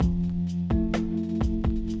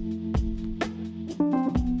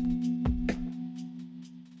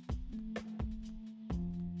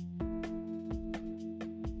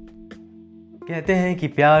कहते हैं कि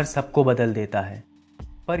प्यार सबको बदल देता है,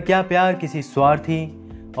 पर क्या प्यार किसी स्वार्थी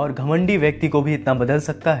और घमंडी व्यक्ति को भी इतना बदल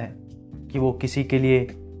सकता है कि वो किसी के लिए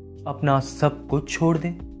अपना सब कुछ छोड़ दे?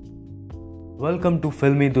 वेलकम टू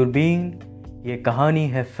फिल्मी दूरबीन। ये कहानी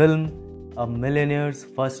है फिल्म अ मिलियनियर्स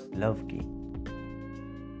फर्स्ट लव की।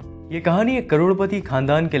 ये कहानी एक करोड़पति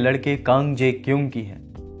खानदान के लड़के कांग जे क्योंग की है।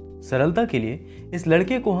 सरलता के लिए इस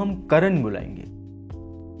लड़के को हम करण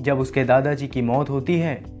बुलाएंगे। जब उसके दादाजी की मौत होती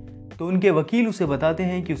है तो उनके वकील उसे बताते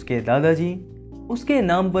हैं कि उसके दादाजी उसके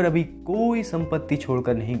नाम पर अभी कोई संपत्ति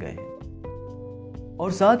छोड़कर नहीं गए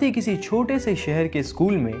और साथ ही किसी छोटे से शहर के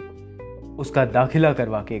स्कूल में उसका दाखिला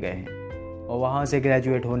करवा के गए हैं और वहां से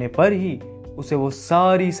ग्रेजुएट होने पर ही उसे वो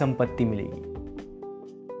सारी संपत्ति मिलेगी।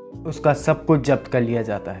 उसका सब कुछ जब्त कर लिया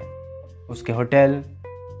जाता है, उसके होटल,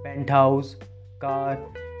 पेंट हाउस, कार,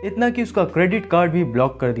 इतना कि उसका क्रेडिट कार्ड भी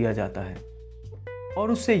ब्लॉक कर दिया जाता है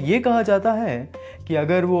और उससे ये कहा जाता है कि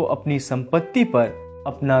अगर वो अपनी संपत्ति पर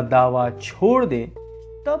अपना दावा छोड़ दे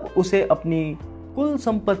तब उसे अपनी कुल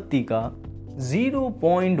संपत्ति का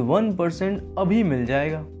 0.1% अभी मिल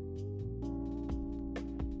जाएगा।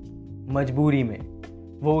 मजबूरी में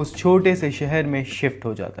वो उस छोटे से शहर में शिफ्ट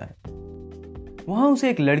हो जाता है। वहां उसे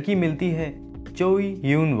एक लड़की मिलती है, चोई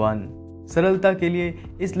यून वान। सरलता के लिए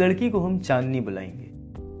इस लड़की को हम चांदनी बुलाएंगे।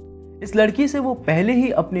 इस लड़की से वो पहले ही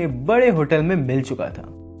अपने बड़े होटल में मिल चुका था।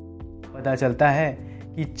 पता चलता है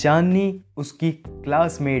कि चांदनी उसकी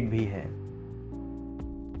क्लासमेट भी है।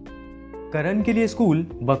 करण के लिए स्कूल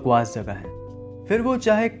बकवास जगह है, फिर वो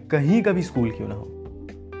चाहे कहीं का भी स्कूल क्यों ना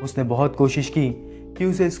हो। उसने बहुत कोशिश की कि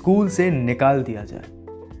उसे स्कूल से निकाल दिया जाए।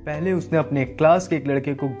 पहले उसने अपने क्लास के एक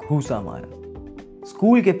लड़के को घूसा मारा,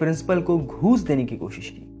 स्कूल के प्रिंसिपल को घूस देने की कोशिश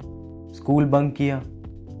की, स्कूल बंक किया,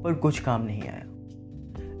 पर कुछ काम नहीं आया।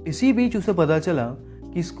 इसी बीच उसे पता चला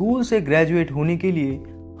कि स्कूल से ग्रेजुएट होने के लिए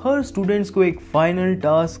हर स्टूडेंट्स को एक फाइनल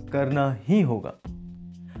टास्क करना ही होगा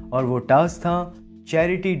और वो टास्क था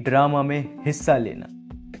चैरिटी ड्रामा में हिस्सा लेना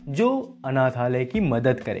जो अनाथालय की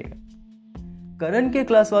मदद करेगा। करण के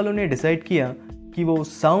क्लास वालों ने डिसाइड किया कि वो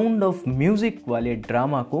साउंड ऑफ म्यूजिक वाले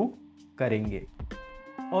ड्रामा को करेंगे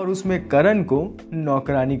और उसमें करण को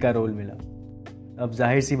नौकरानी का रोल मिला। अब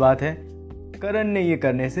जाहिर सी बात है, करण ने ये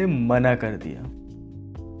करने से मना कर दिया।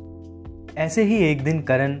 ऐसे ही एक दिन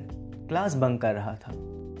करण क्लास बंक कर रहा था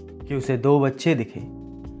कि उसे 2 बच्चे दिखे।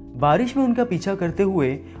 बारिश में उनका पीछा करते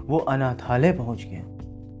हुए वो अनाथालय पहुंच गया।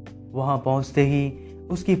 वहां पहुंचते ही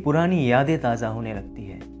उसकी पुरानी यादें ताज़ा होने लगती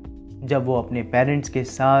है, जब वो अपने पेरेंट्स के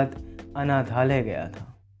साथ अनाथालय गया था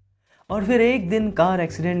और फिर एक दिन कार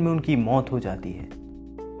एक्सीडेंट में उनकी मौत हो जाती है।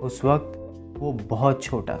 उस वक्त वो बहुत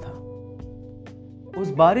छोटा था।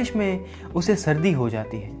 उस बारिश में उसे सर्दी हो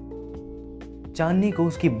जाती है। चांदनी को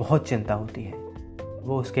उसकी बहुत चिंता होती है।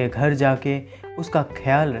 वो उसके घर जाके उसका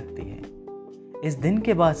ख्याल रखती है। इस दिन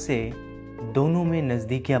के बाद से दोनों में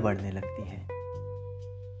नजदीकियां बढ़ने लगती हैं।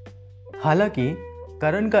 हालांकि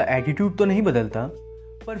करण का एटीट्यूड तो नहीं बदलता,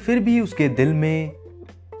 पर फिर भी उसके दिल में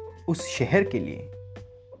उस शहर के लिए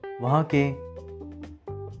वहां के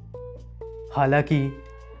हालांकि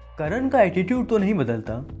करण का एटीट्यूड तो नहीं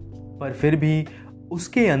बदलता, पर फिर भी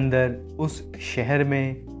उसके अंदर उस शहर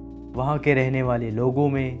में वहां के रहने वाले लोगों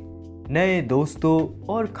में, नए दोस्तों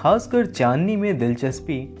और खासकर चांदनी में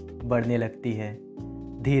दिलचस्पी बढ़ने लगती है।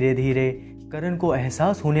 धीरे धीरे करण को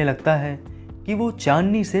एहसास होने लगता है कि वो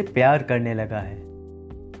चांदनी से प्यार करने लगा है,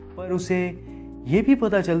 पर उसे ये भी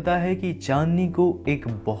पता चलता है कि चांदनी को एक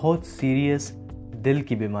बहुत सीरियस दिल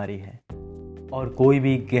की बीमारी है और कोई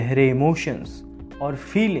भी गहरे इमोशंस और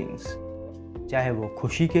फीलिंग्स, चाहे वो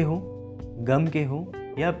खुशी के हो, गम के हो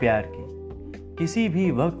या प्यार के, किसी भी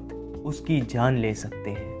वक्त उसकी जान ले सकते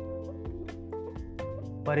हैं।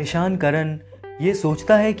 परेशान करण ये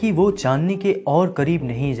सोचता है कि वो चांदनी के और करीब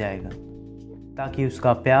नहीं जाएगा ताकि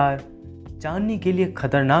उसका प्यार चांदनी के लिए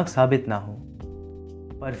खतरनाक साबित ना हो।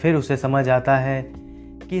 पर फिर उसे समझ आता है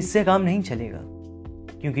कि इससे काम नहीं चलेगा,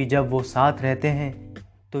 क्योंकि जब वो साथ रहते हैं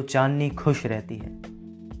तो चांदनी खुश रहती है,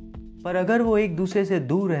 पर अगर वो एक दूसरे से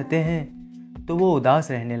दूर रहते हैं तो वो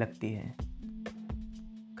उदास रहने लगती है।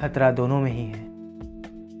 खतरा दोनों में ही है,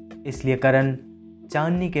 इसलिए करण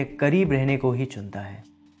चांदनी के करीब रहने को ही चुनता है।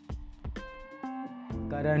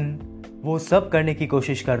 करण वो सब करने की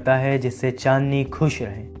कोशिश करता है जिससे चांदनी खुश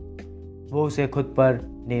रहे। वो उसे खुद पर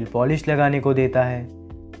नेल पॉलिश लगाने को देता है,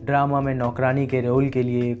 ड्रामा में नौकरानी के रोल के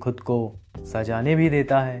लिए खुद को सजाने भी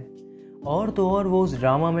देता है, और तो और वो उस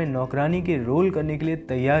ड्रामा में नौकरानी के रोल करने के लिए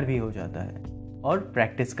तैयार भी हो जाता है और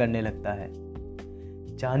प्रैक्टिस करने लगता है।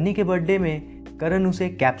 चांदनी के बर्थडे में करण उसे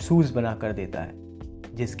कैप्सूल्स बना कर देता है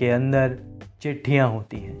जिसके अंदर चिट्ठियां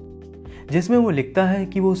होती हैं, जिसमें वो लिखता है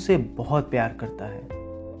कि वो उससे बहुत प्यार करता है।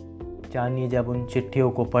 चांदनी जब उन चिट्ठियों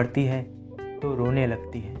को पढ़ती है तो रोने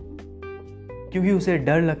लगती है, क्योंकि उसे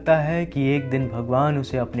डर लगता है कि एक दिन भगवान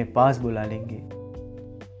उसे अपने पास बुला लेंगे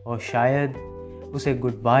और शायद उसे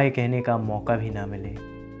गुड बाय कहने का मौका भी ना मिले।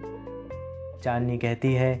 चांदनी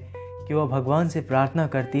कहती है कि वह भगवान से प्रार्थना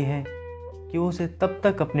करती है कि वो उसे तब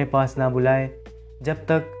तक अपने पास ना बुलाए जब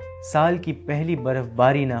तक साल की पहली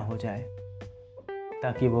बर्फबारी ना हो जाए,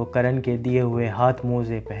 ताकि वो करण के दिए हुए हाथ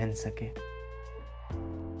मोजे पहन सके।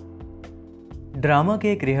 ड्रामा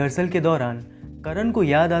के एक रिहर्सल के दौरान करण को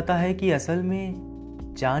याद आता है कि असल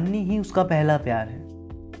में चांदनी ही उसका पहला प्यार है।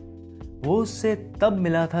 वो उससे तब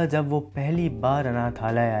मिला था जब वो पहली बार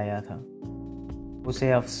अनाथालय आया था।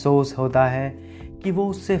 उसे अफसोस होता है कि वो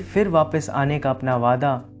उससे फिर वापस आने का अपना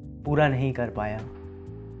वादा पूरा नहीं कर पाया,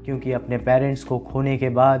 क्योंकि अपने पेरेंट्स को खोने के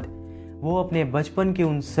बाद वो अपने बचपन के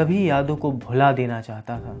उन सभी यादों को भुला देना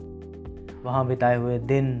चाहता था। वहाँ बिताए हुए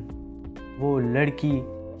दिन, वो लड़की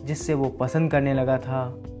जिससे वो पसंद करने लगा था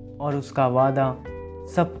और उसका वादा,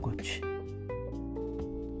 सब कुछ।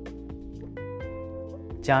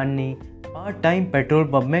 चांदनी पार्ट टाइम पेट्रोल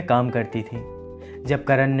पंप में काम करती थी। जब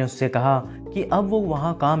करण ने उससे कहा कि अब वो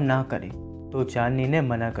वहाँ काम ना करे तो चांदनी ने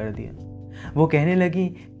मना कर दिया। वो कहने लगी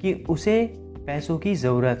कि उसे पैसों की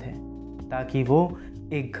ज़रूरत है ताकि वो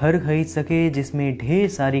एक घर खरीद सके जिसमें ढेर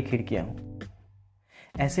सारी खिड़कियां हों।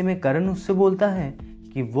 ऐसे में करण उससे बोलता है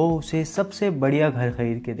कि वो उसे सबसे बढ़िया घर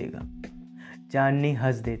खरीद के देगा। चांदनी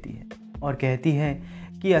हंस देती है और कहती है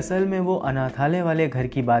कि असल में वो अनाथालय वाले घर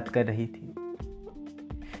की बात कर रही थी,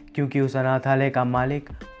 क्योंकि उस अनाथालय का मालिक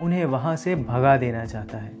उन्हें वहां से भगा देना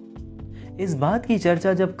चाहता है। इस बात की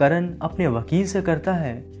चर्चा जब करण अपने वकील से करता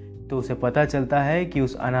है तो उसे पता चलता है कि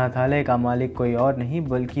उस अनाथालय का मालिक कोई और नहीं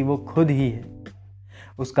बल्कि वो खुद ही है।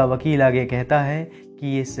 उसका वकील आगे कहता है कि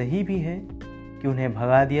ये सही भी है कि उन्हें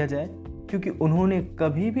भगा दिया जाए, क्योंकि उन्होंने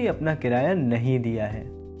कभी भी अपना किराया नहीं दिया है।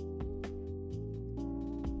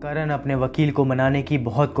 करण अपने वकील को मनाने की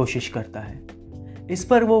बहुत कोशिश करता है। इस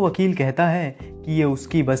पर वो वकील कहता है कि ये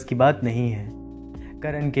उसकी बस की बात नहीं है।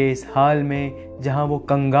 करण के इस हाल में जहां वो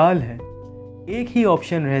कंगाल है, एक ही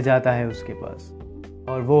ऑप्शन रह जाता है उसके पास,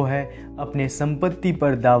 और वो है अपने संपत्ति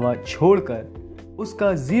पर दावा छोड़कर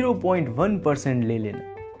उसका 0.1% ले लेना,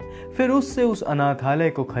 फिर उससे उस अनाथालय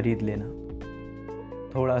को खरीद लेना।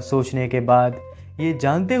 थोड़ा सोचने के बाद, ये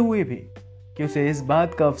जानते हुए भी कि उसे इस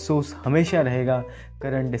बात का अफसोस हमेशा रहेगा,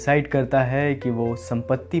 करण डिसाइड करता है कि वो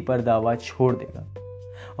संपत्ति पर दावा छोड़ देगा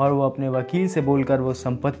और वो अपने वकील से बोलकर वो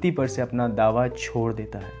संपत्ति पर से अपना दावा छोड़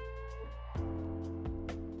देता है।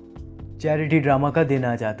 चैरिटी ड्रामा का दिन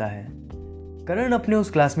आ जाता है। करण अपने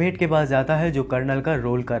उस क्लासमेट के पास जाता है जो कर्नल का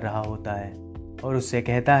रोल कर रहा होता है और उससे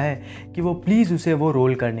कहता है कि वो प्लीज़ उसे वो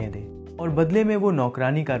रोल करने दे और बदले में वो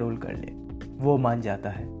नौकरानी का रोल कर ले। वो मान जाता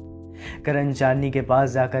है। करण चांदनी के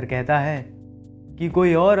पास जाकर कहता है कि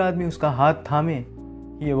कोई और आदमी उसका हाथ थामे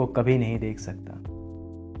ये वो कभी नहीं देख सकता।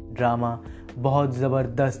 ड्रामा बहुत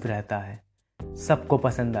ज़बरदस्त रहता है, सबको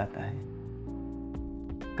पसंद आता है।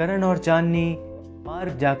 करण और चांदनी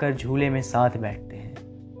पार्क जाकर झूले में साथ बैठते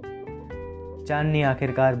हैं। चांदनी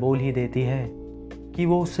आखिरकार बोल ही देती है कि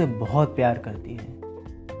वो उससे बहुत प्यार करती है।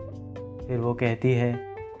 फिर वो कहती है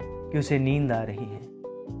कि उसे नींद आ रही है,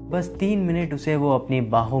 बस 3 मिनट उसे वो अपनी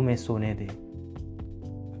बाहों में सोने दे।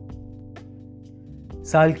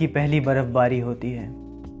 साल की पहली बर्फबारी होती है,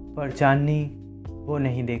 पर चांदनी वो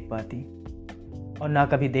नहीं देख पाती और ना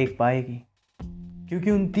कभी देख पाएगी,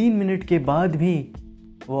 क्योंकि उन 3 मिनट के बाद भी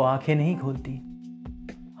वो आंखें नहीं खोलती,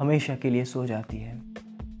 हमेशा के लिए सो जाती है।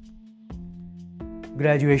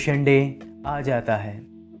 ग्रेजुएशन डे आ जाता है।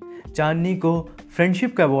 चांदनी को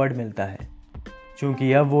फ्रेंडशिप का अवार्ड मिलता है।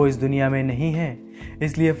 चूंकि अब वो इस दुनिया में नहीं है,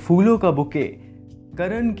 इसलिए फूलों का बुके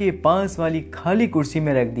करण के पास वाली खाली कुर्सी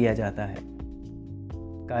में रख दिया जाता है।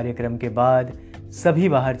 कार्यक्रम के बाद सभी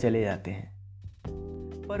बाहर चले जाते हैं,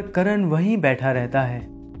 पर करण वहीं बैठा रहता है,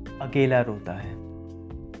 अकेला रोता है।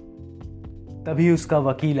 तभी उसका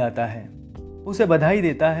वकील आता है, उसे बधाई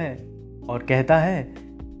देता है और कहता है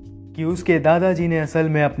कि उसके दादाजी ने असल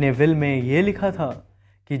में अपने विल में ये लिखा था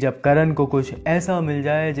कि जब करण को कुछ ऐसा मिल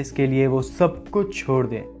जाए जिसके लिए वो सब कुछ छोड़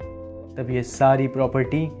दे, तब ये सारी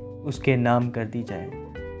प्रॉपर्टी उसके नाम कर दी जाए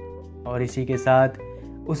और इसी के साथ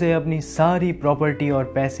उसे अपनी सारी प्रॉपर्टी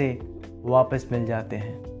और पैसे वापस मिल जाते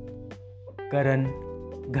हैं। करण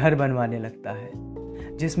घर बनवाने लगता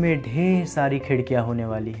है जिसमें ढेर सारी खिड़कियां होने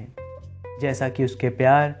वाली हैं, जैसा कि उसके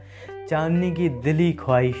प्यार चांदनी की दिली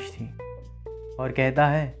ख्वाहिश थी, और कहता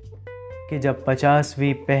है कि जब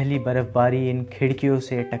 50वीं पहली बर्फबारी इन खिड़कियों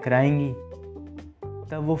से टकराएंगी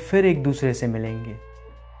तब वो फिर एक दूसरे से मिलेंगे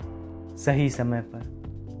सही समय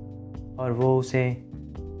पर, और वो उसे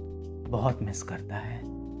बहुत मिस करता है।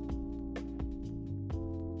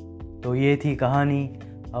 तो ये थी कहानी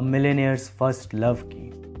अ मिलेनियर्स फर्स्ट लव की।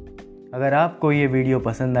 अगर आपको ये वीडियो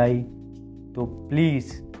पसंद आई तो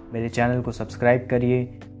प्लीज़ मेरे चैनल को सब्सक्राइब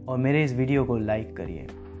करिए और मेरे इस वीडियो को लाइक करिए।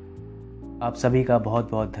 आप सभी का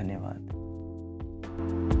बहुत बहुत धन्यवाद।